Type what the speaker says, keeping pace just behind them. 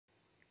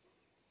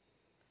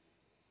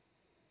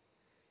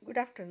Good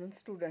afternoon,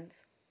 students.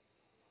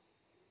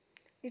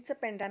 It's a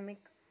pandemic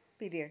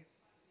period,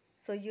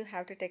 so you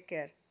have to take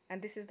care. And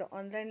this is the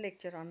online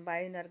lecture on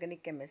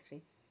bioinorganic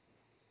chemistry.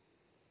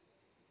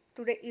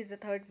 Today is the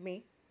 3rd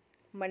May,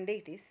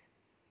 Monday it is,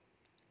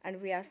 and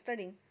we are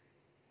studying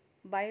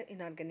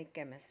bioinorganic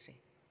chemistry.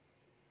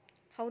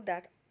 How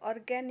that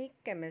organic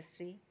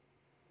chemistry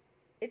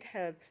it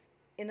helps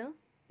in a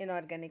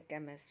inorganic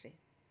chemistry.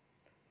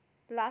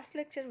 Last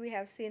lecture we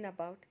have seen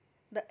about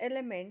the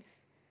elements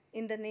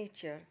in the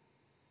nature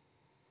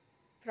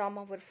from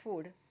our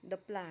food, the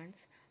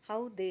plants,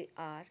 how they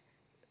are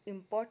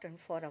important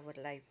for our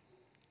life.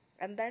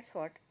 And that's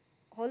what,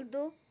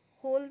 although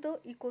whole the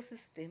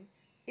ecosystem,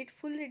 it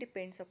fully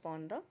depends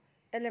upon the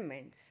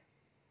elements.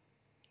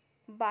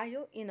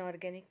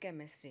 Bioinorganic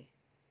chemistry,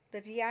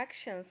 the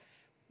reactions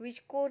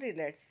which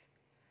correlates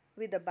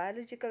with the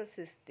biological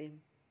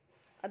system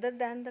other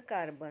than the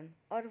carbon,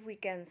 or we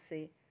can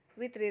say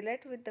with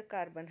relate with the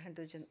carbon,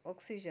 hydrogen,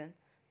 oxygen,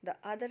 the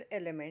other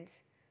elements,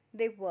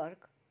 they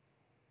work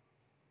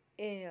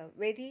a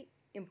very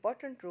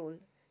important role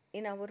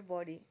in our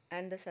body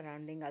and the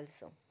surrounding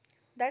also.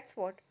 That's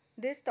what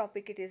this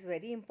topic it is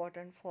very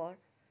important for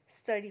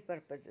study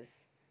purposes,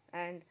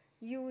 and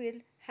you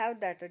will have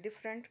that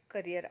different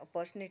career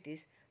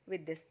opportunities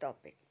with this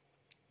topic.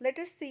 Let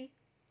us see.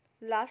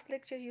 Last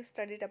lecture you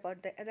studied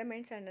about the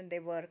elements and they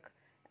work,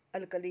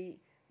 alkali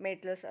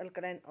metals,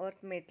 alkaline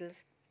earth metals,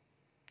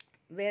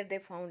 where they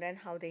found and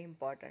how they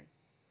important.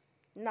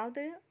 Now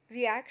the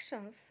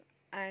reactions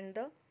and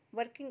the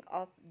working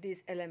of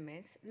these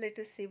elements, let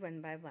us see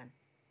one by one.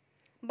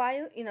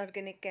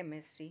 Bioinorganic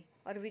chemistry,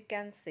 or we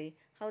can say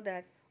how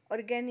that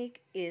organic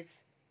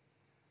is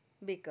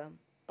become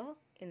a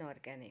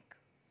inorganic.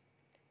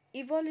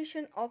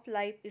 Evolution of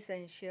life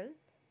essential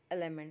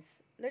elements.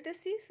 Let us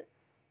see.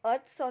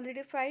 Earth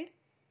solidified.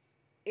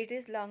 It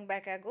is long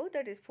back ago,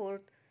 that is 4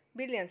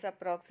 billions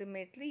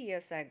approximately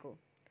years ago.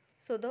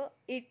 So the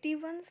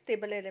 81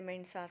 stable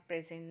elements are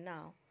present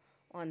now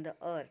on the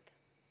earth,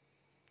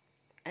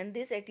 and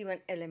these 81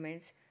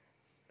 elements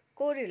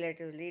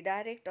correlatively,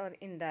 direct or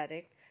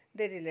indirect,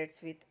 they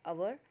relates with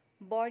our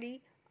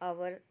body,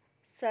 our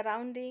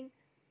surrounding,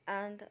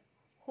 and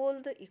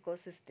whole the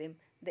ecosystem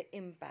they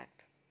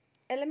impact.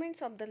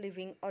 Elements of the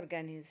living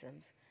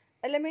organisms,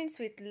 elements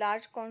with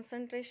large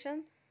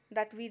concentration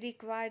that we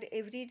required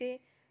every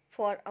day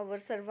for our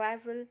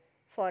survival,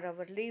 for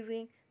our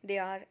living, they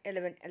are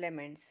 11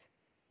 elements.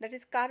 That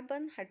is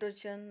carbon,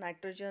 hydrogen,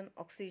 nitrogen,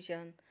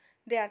 oxygen.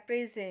 They are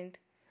present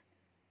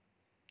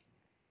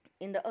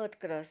in the earth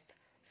crust,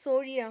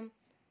 sodium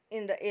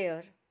in the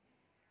air,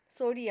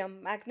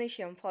 sodium,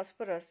 magnesium,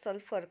 phosphorus,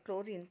 sulfur,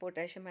 chlorine,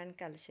 potassium, and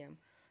calcium.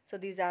 So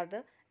these are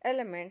the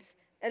elements,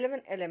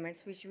 11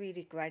 elements which we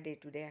require day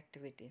to day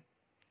activity.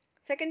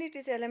 Second, it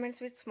is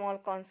elements with small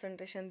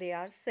concentration. They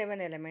are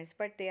 7 elements,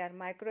 but they are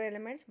micro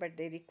elements, but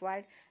they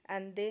required,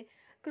 and they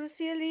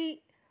crucially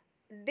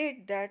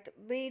did that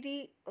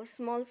very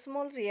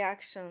small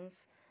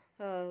reactions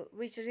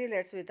which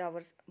relates with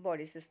our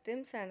body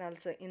systems and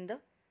also in the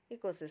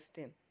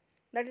ecosystem.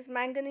 That is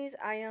manganese,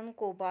 iron,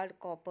 cobalt,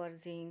 copper,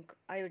 zinc,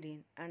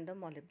 iodine, and the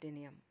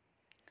molybdenum.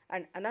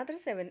 And another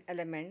 7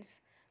 elements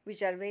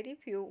which are very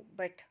few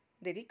but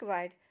they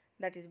required,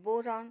 that is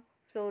boron,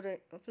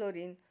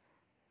 fluorine,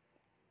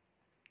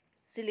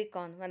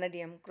 silicon,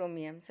 vanadium,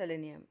 chromium,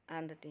 selenium,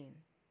 and the tin.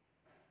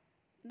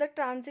 The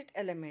transit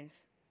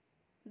elements,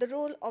 the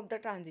role of the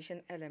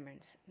transition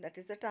elements, that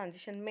is the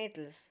transition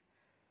metals.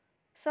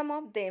 Some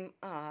of them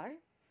are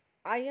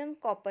iron,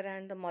 copper,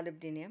 and the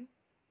molybdenum.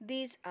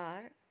 These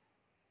are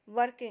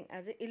working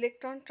as an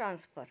electron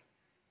transfer,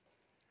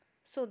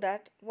 so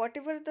that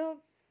whatever the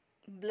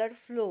blood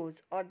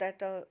flows or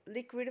that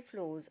liquid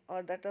flows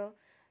or that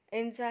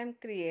enzyme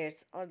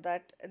creates or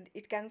that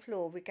it can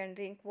flow, we can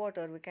drink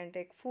water, we can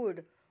take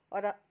food,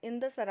 or in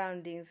the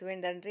surroundings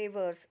when the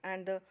rivers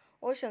and the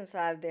oceans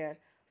are there,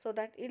 so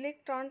that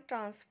electron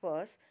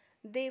transfers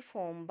they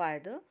form by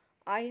the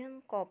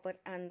iron, copper,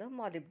 and the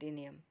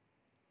molybdenum.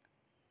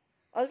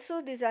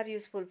 Also these are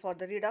useful for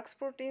the redox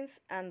proteins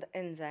and the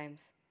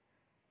enzymes.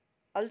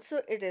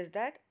 Also it is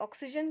that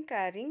oxygen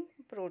carrying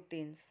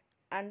proteins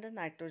and the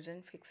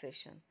nitrogen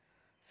fixation.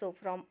 So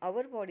from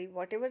our body,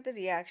 whatever the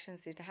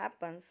reactions it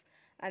happens,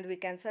 and we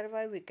can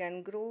survive, we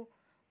can grow,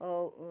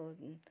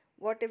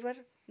 whatever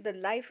the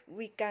life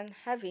we can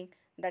having,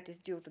 that is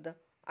due to the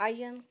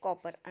iron,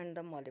 copper, and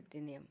the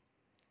molybdenum.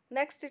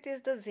 Next it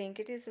is the zinc.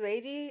 It is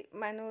very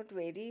minute,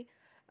 very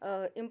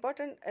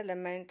important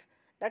element,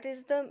 that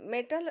is the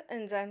metal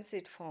enzymes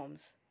it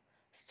forms.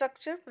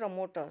 Structure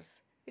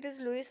promoters. It is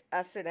Lewis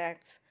acid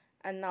acts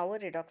and now a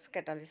redox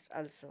catalyst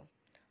also.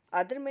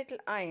 Other metal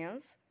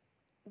ions,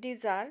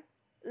 these are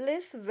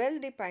less well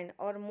defined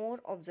or more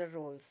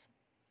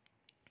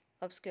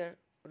obscure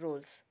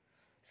roles.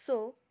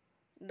 So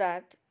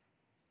that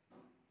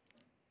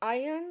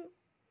iron,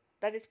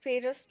 that is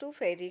ferrous to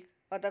ferric,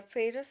 or the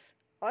ferrous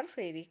or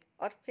ferric,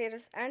 or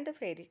ferrous and the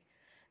ferric,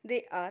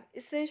 they are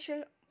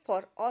essential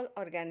for all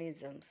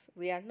organisms.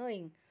 We are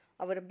knowing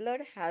our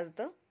blood has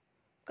the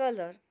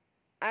color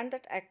and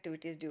that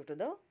activity is due to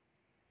the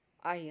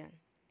iron.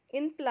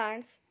 In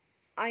plants,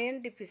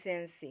 iron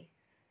deficiency.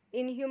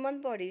 In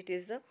human body, it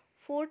is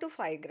 4 to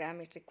 5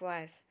 gram it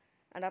requires,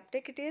 and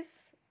uptake it is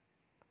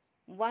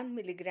 1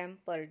 milligram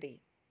per day.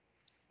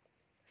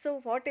 So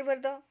whatever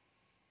the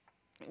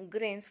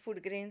grains,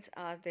 food grains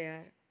are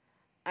there,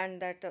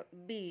 and that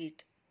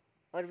beet,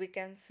 or we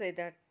can say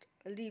that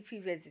leafy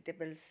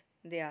vegetables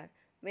they are,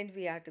 when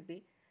we are to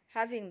be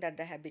having that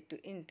the habit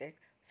to intake,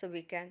 so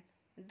we can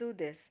do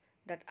this,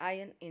 that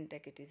iron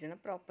intake it is in a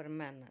proper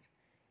manner.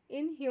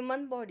 In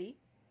human body,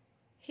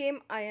 heme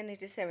iron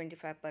it is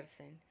 75%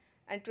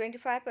 and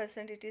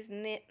 25% it is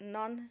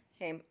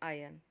non-heme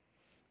iron.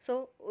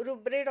 So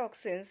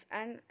rubridoxins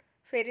and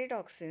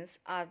ferridoxins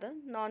are the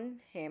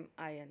non-heme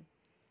iron.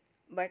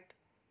 But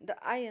the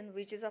iron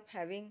which is of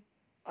having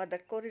or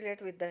that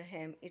correlate with the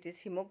heme, it is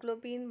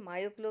hemoglobin,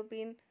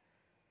 myoglobin,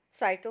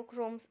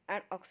 cytochromes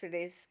and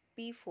oxidase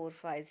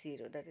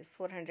P450, that is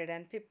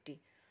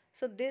 450.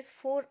 So these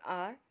four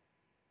are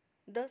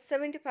the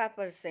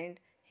 75%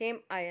 heme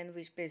iron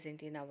which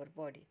present in our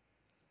body.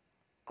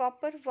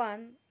 Copper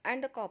 1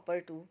 and the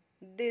copper 2,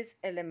 these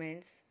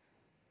elements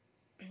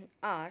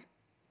are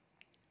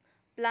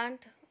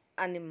plant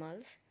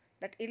animals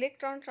that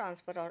electron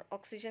transfer or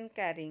oxygen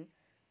carrying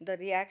the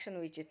reaction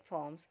which it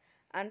forms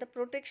and the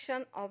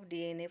protection of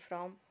DNA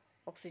from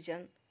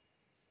oxygen.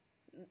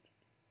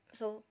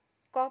 So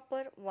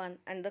copper 1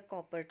 and the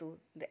copper 2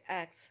 they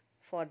acts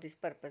for these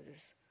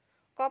purposes.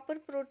 Copper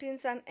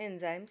proteins and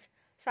enzymes,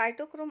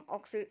 cytochrome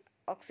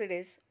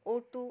oxidase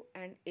O2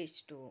 and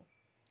H2O.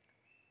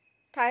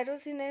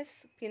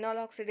 Tyrosinase phenol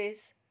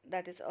oxidase,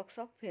 that is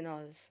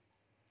oxophenols.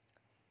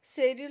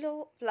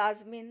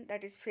 Ceruloplasmin,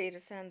 that is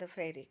ferrous and the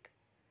ferric,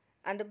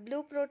 and the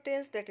blue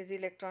proteins, that is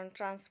electron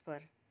transfer,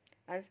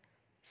 and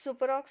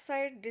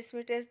superoxide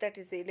dismutase, that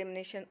is the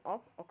elimination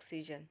of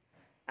oxygen,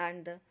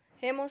 and the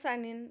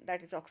hemocyanin,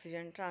 that is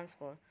oxygen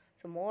transfer.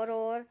 So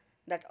moreover,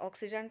 that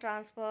oxygen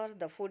transfer,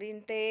 the food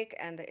intake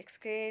and the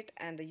excrete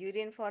and the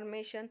urine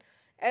formation,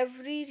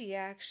 every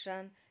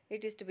reaction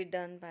it is to be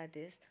done by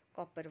this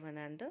copper 1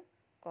 and the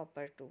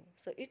copper 2.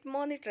 So it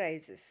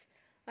monitorizes.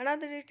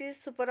 Another it is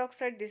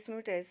superoxide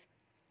dismutase.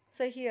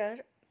 So here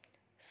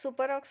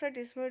superoxide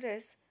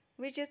dismutase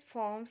which it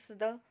forms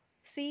the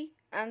C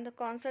and the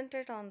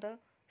concentrate on the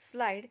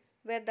slide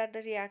where that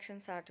the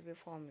reactions are to be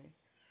forming.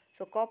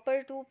 So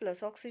copper 2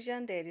 plus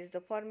oxygen, there is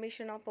the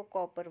formation of a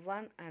copper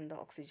 1 and the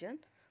oxygen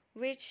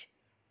which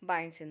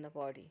binds in the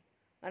body.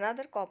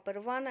 Another copper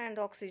 1 and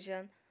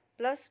oxygen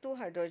plus 2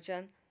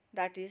 hydrogen,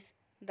 that is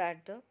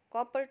that the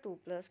copper 2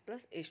 plus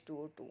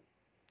H2O2.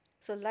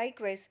 So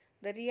likewise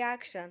the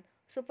reaction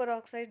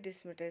superoxide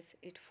dismutase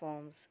it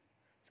forms.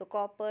 So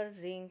copper,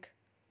 zinc,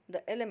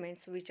 the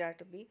elements which are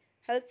to be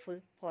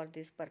helpful for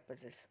these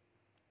purposes.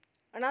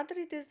 Another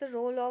it is the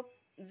role of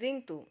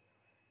zinc too.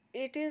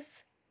 It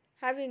is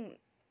having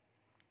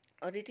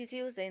or it is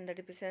used in the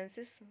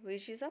deficiencies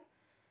which is of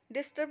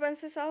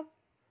disturbances of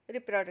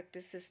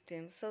reproductive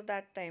system. So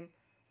that time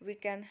we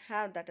can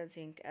have that as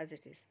zinc as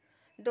it is.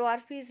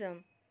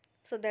 Dwarfism,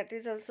 so that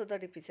is also the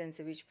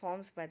deficiency which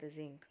forms by the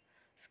zinc.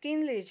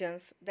 Skin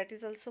lesions, that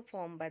is also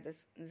formed by the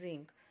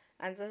zinc,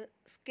 and the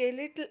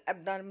skeletal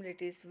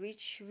abnormalities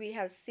which we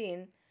have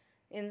seen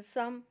in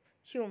some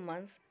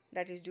humans,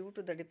 that is due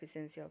to the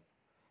deficiency of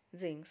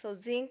zinc. So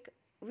zinc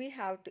we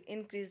have to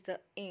increase the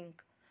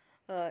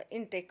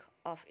intake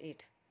of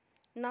it.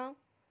 Now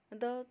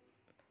the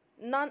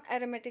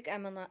non-aromatic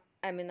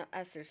amino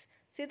acids.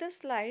 See the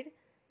slide,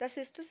 the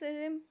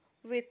cytosine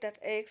with that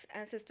X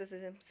and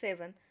cytosine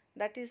 7,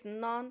 that is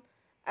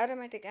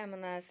non-aromatic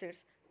amino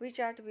acids which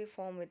are to be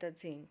formed with the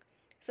zinc.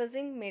 So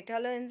zinc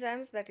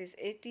metalloenzymes, that is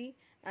 80,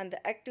 and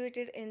the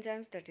activated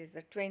enzymes, that is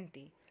the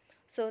 20.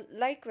 So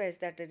likewise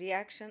that the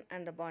reaction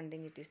and the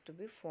bonding it is to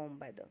be formed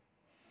by the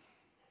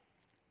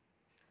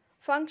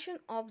function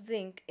of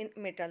zinc in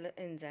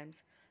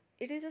metalloenzymes.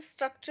 It is a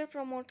structure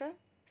promoter,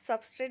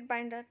 substrate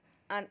binder,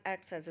 and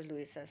acts as a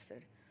Lewis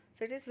acid.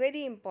 So it is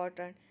very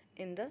important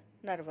in the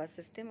nervous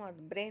system or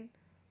the brain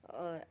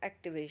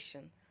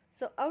activation.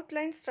 So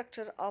outline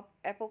structure of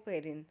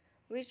apoperin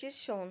which is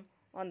shown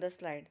on the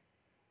slide.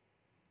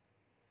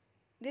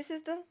 This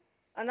is the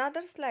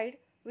another slide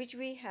which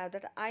we have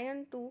that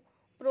iron 2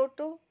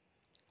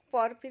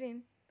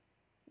 protoporphyrin,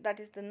 that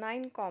is the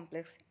 9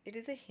 complex, it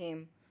is a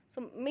heme.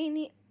 So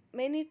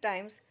many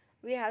times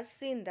we have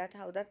seen that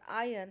how that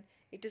iron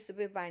it is to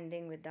be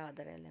binding with the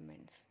other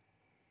elements.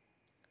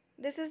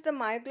 This is the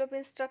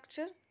myoglobin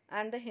structure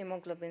and the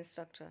hemoglobin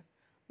structure.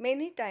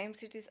 Many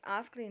times it is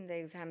asked in the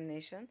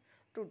examination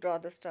to draw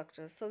the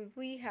structure. So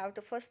we have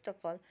to first of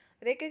all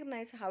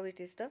recognize how it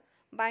is the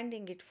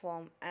binding it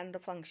form and the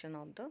function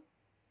of the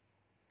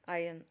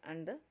iron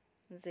and the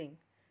zinc.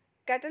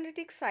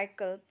 Catalytic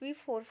cycle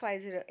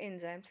P450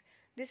 enzymes,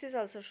 this is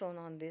also shown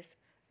on this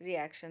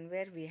reaction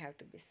where we have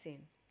to be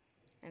seen.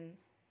 And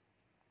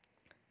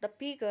the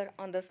figure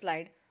on the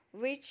slide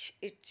which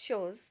it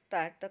shows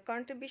that the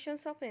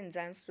contributions of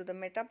enzymes to the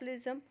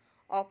metabolism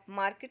of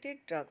marketed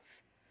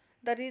drugs.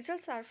 The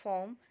results are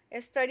from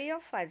a study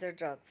of Pfizer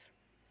drugs.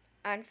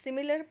 and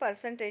similar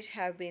percentage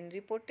have been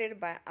reported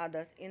by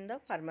others in the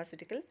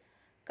pharmaceutical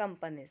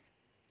companies.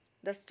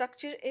 The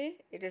structure A,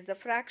 it is the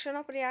fraction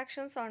of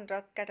reactions on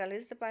drug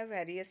catalyzed by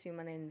various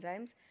human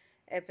enzymes,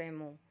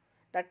 FMO,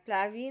 that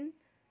flavin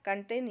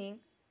containing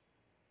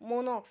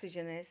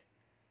monooxygenase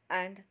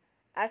and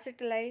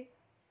acetyl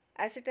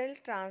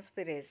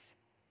acetyltransferase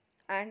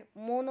and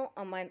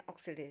monoamine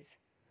oxidase,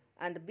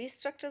 and the B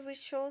structure which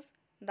shows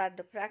that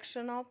the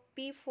fraction of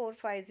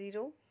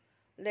P450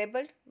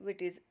 labeled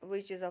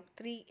which is of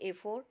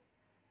 3A4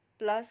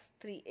 plus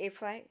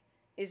 3A5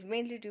 is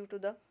mainly due to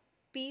the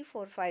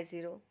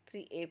P450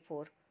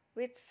 3A4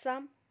 with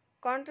some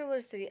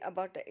controversy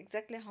about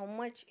exactly how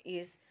much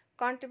is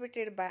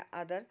contributed by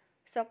other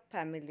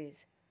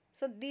subfamilies.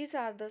 So these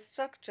are the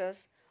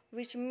structures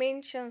which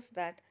mentions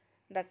that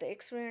the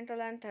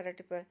experimental and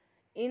theoretical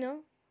in a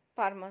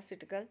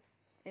pharmaceutical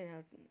in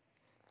a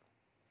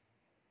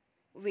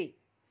way.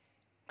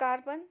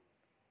 Carbon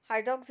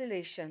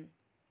hydroxylation.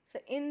 So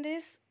in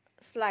this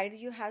slide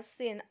you have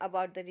seen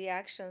about the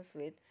reactions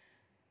with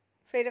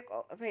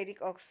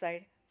ferric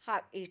oxide,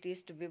 how it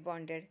is to be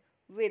bonded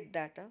with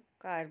that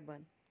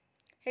carbon.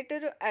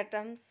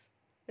 Heteroatoms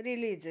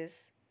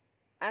releases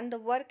and the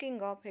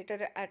working of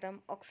heteroatom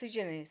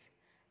oxygenase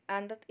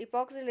and the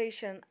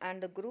epoxylation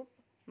and the group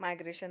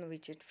migration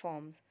which it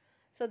forms.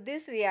 So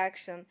this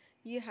reaction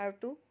you have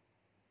to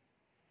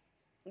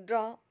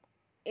draw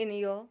in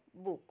your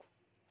book.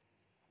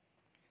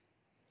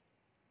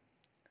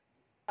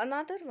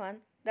 Another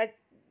one that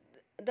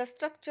the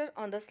structure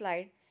on the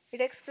slide,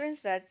 it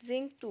explains that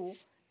zinc 2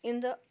 in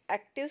the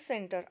active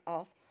center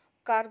of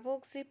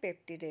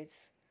carboxypeptidase.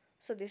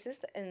 So this is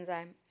the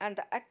enzyme and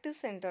the active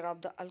center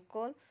of the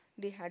alcohol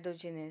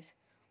dehydrogenase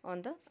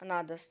on the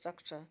another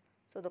structure.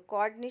 So the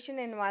coordination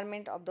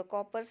environment of the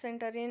copper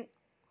center in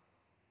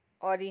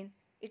orine,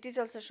 it is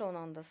also shown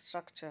on the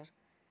structure.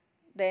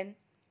 Then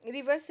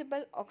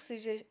reversible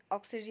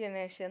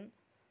oxygenation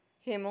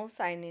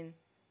hemocyanin.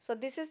 So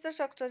this is the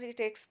structure. It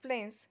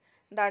explains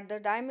that the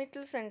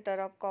dimethyl center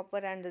of copper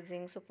and the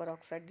zinc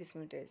superoxide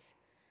dismutase.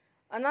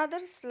 Another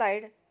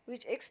slide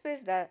which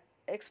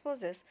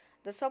exposes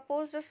the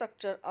supposed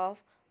structure of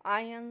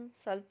iron,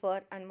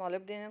 sulfur and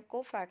molybdenum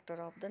cofactor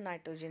of the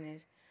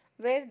nitrogenase,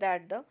 where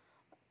that the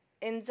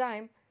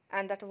enzyme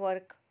and that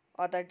work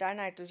or the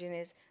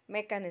dinitrogenase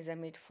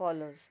mechanism it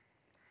follows.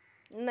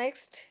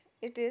 Next,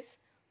 it is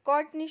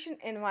coordination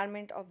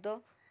environment of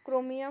the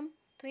chromium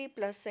 3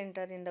 plus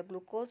center in the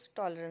glucose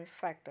tolerance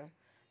factor.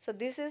 So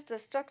this is the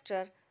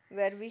structure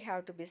where we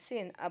have to be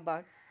seen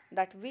about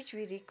that which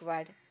we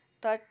required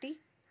 30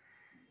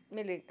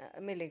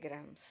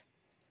 milligrams.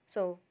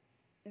 So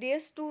dear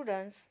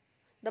students,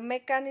 the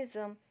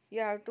mechanism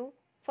you have to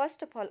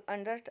first of all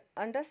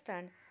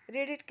understand,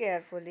 read it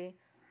carefully,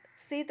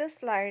 see the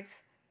slides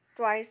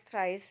twice,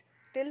 thrice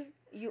till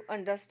you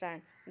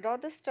understand. Draw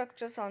the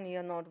structures on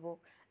your notebook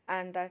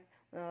and that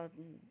uh,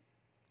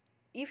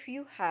 if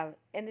you have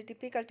any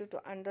difficulty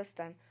to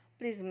understand,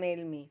 please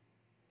mail me.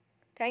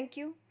 Thank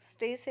you.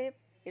 Stay safe.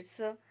 It's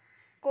a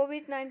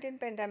COVID-19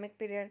 pandemic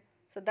period,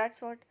 so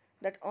that's what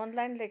that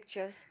online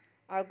lectures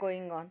are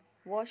going on.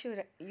 Wash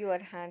your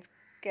hands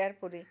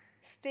carefully.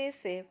 Stay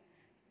safe.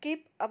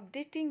 Keep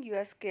updating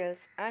your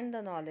skills and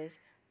the knowledge.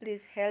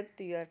 Please help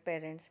to your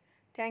parents.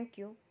 Thank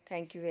you.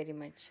 Thank you very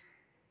much.